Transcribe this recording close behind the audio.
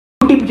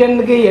YouTube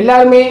சேனலுக்கு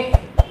எல்லாருமே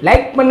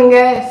like பண்ணுங்க,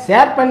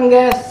 ஷேர் பண்ணுங்க,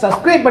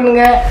 சப்ஸ்கிரைப்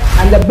பண்ணுங்க.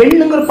 அந்த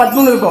பெல்லுங்கிற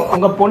பட்டன் இருக்கும்,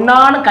 உங்க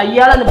பொண்ணான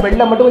கையால அந்த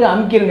பெல்லை மட்டும் கொஞ்சம்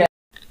அமுக்கிடுங்க.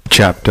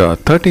 Chapter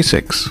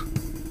 36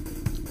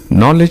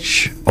 Knowledge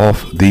of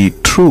the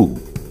True.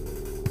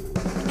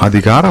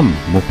 Athigaram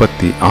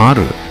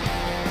 36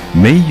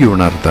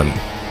 மெய்யுணர்தல்.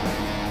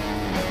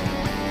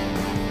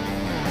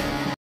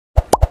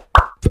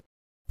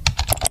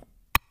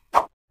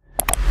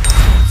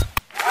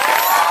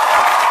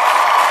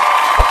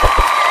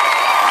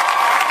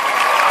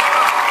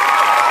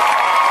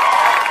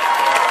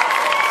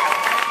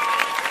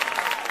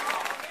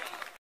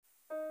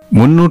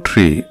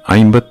 முன்னூற்றி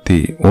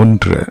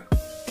 51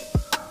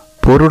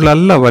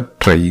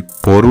 பொருளல்லவற்றை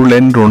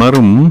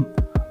பொருளென்றுணரும்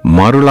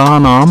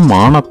மருளானாம்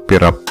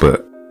மானப்பிறப்பு.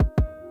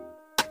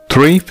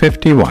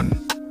 351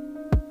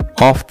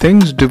 Of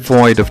things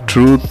devoid of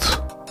truth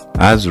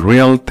as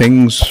real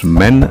things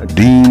men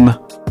deem,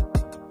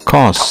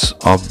 cause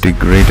of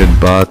degraded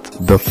birth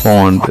the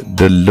fond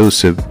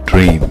delusive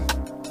dream.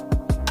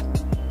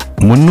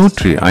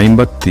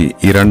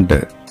 352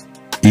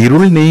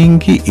 இருள்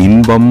நீங்கி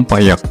இன்பம்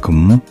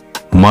பயக்கும்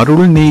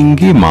மருள்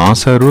நீங்கி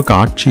மாசரு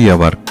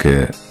காட்சியவர்க்கு.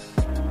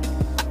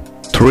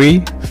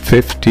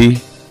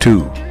 352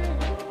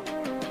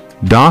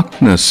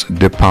 Darkness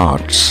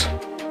departs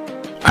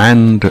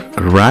and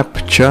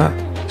rapture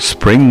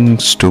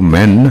springs to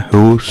men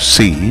who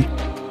see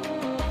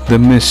the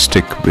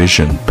mystic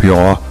vision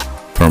pure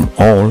from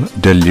all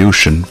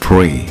delusion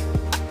free.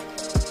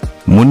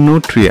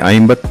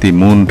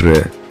 353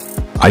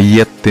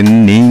 ஐயத்தின்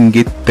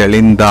நீங்கித்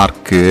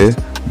தெளிந்தார்க்கு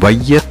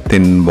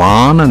வையத்தின்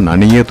வான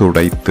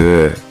நனியதுடைத்து.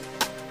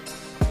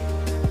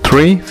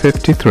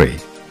 353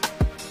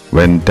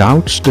 When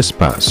doubts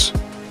disperse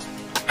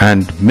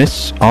and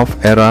mists of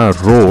error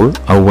roll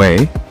away,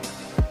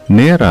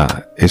 nearer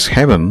is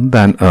heaven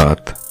than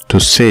earth to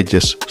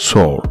sage's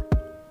soul.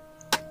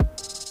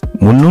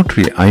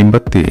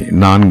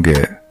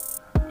 354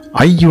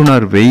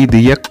 ஐயுணர்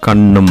வெய்திய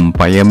கண்ணும்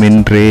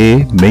பயமின்றே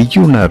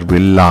மெய்யுணர்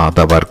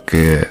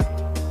வில்லாதவர்க்கு.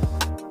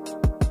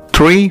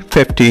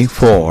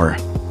 354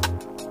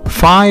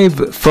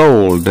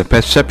 Five-fold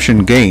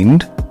perception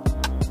gained,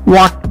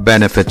 what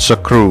benefits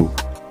accrue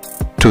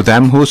to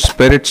them whose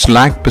spirits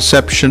lack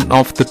perception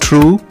of the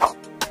true?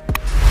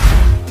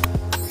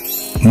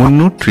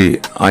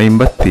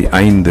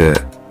 355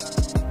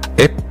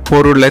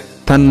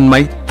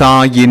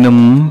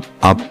 எப்பொருளெத்தன்மைத்தாயினும்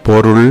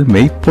அப்பொருள்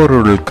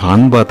மெய்ப்பொருள்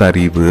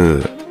காண்பதறிவு.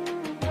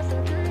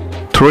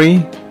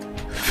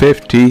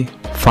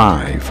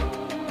 355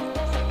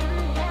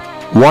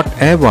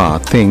 Whatever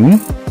thing,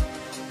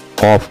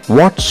 of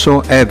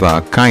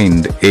whatsoever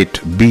kind it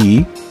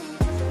be,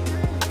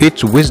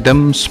 its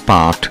wisdom's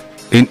part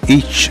in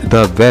each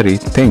the very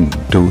thing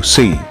to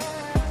see.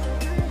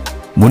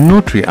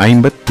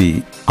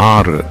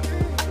 356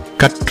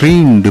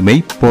 கற்றீண்டு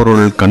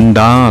மெய்ப்பொருள்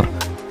கண்டார்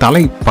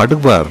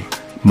தலைப்படுவர்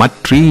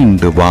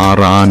மற்றீண்டு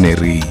வாரா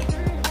நெறி.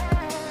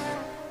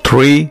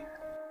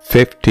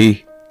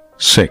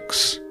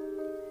 356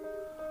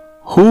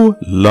 Who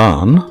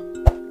learn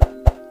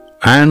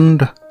and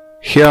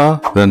hear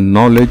the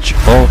knowledge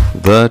of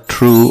the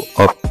true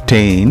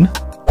obtain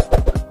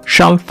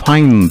shall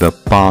find the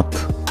path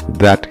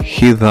that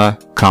hither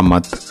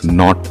cometh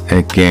not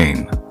again.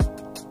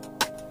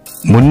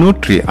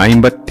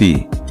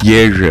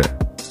 357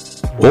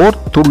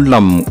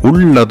 ஓர்த்துள்ளம்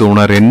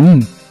உள்ளதுணரின்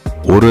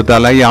ஒரு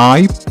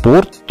தலையாய்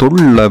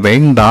போர்த்துள்ள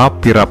வேண்டா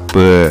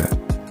பிறப்பு.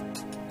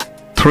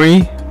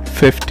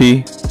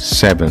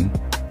 357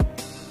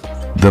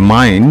 The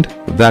mind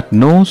that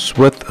knows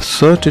with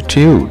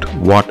certitude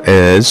what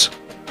is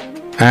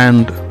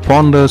and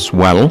ponders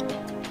well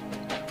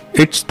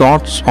its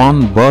thoughts on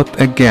birth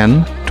again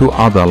to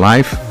other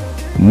life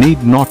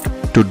need not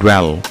to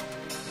dwell.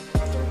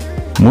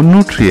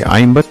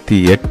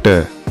 358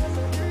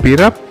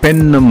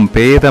 பிறப்பென்னும்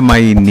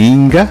பேதமை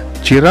நீங்க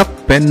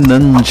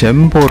சிறப்பென்னும்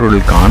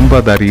செம்பொருள்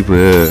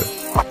காண்பதறிவு.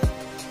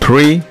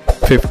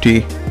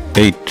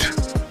 358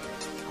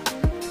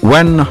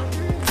 When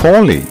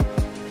folly,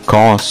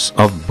 cause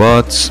of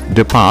births,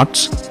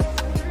 departs,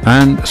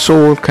 and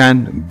soul can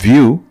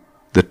view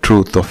the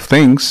truth of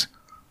things,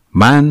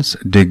 man's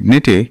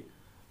dignity,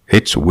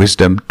 its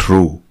wisdom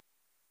true.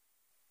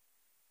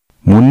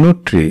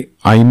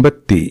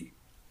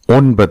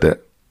 359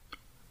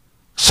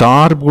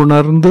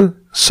 சார்புணர்ந்து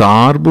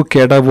சார்பு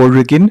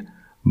கெடவொழுகின்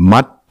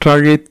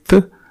மற்றழித்து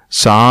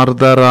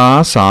சார்தரா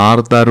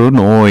சார்தரு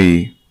நோய்.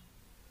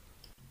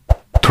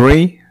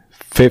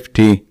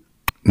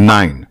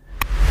 359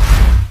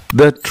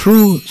 The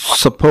true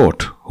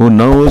support who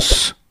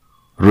knows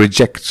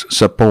rejects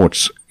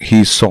supports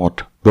he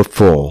sought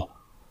before.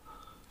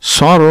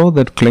 Sorrow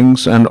that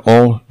clings and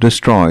all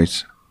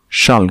destroys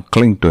shall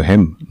cling to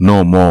him no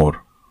more.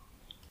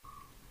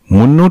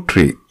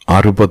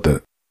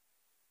 360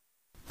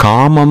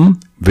 காமம்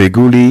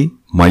வெகுளி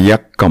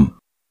மயக்கம்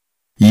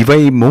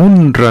இவை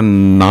மூன்றன்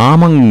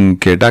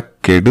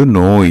நாமங்கெடக்கெடு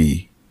நோய்.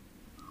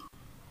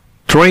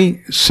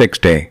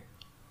 360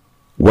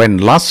 When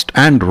lust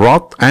and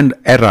wrath and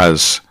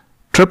errors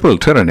triple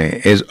tyranny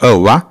is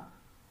over,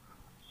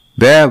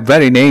 their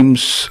very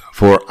names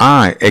for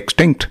I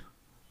extinct,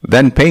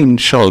 then pain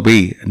shall be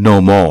no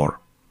more.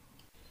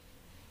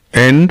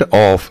 End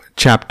of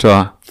chapter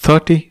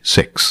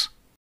 36.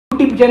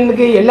 YouTube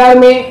சேனலுக்கு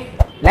எல்லாருமே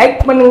like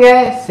பண்ணுங்க,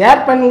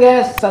 share பண்ணுங்க,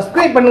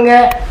 subscribe பண்ணுங்க.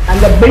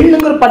 அந்த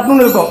பெல்லுங்கிற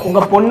பட்டன் இருக்கும், உங்க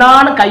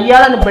பொண்ணான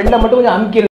கையால அந்த பெல்லை மட்டும் கொஞ்சம் அமுக்கி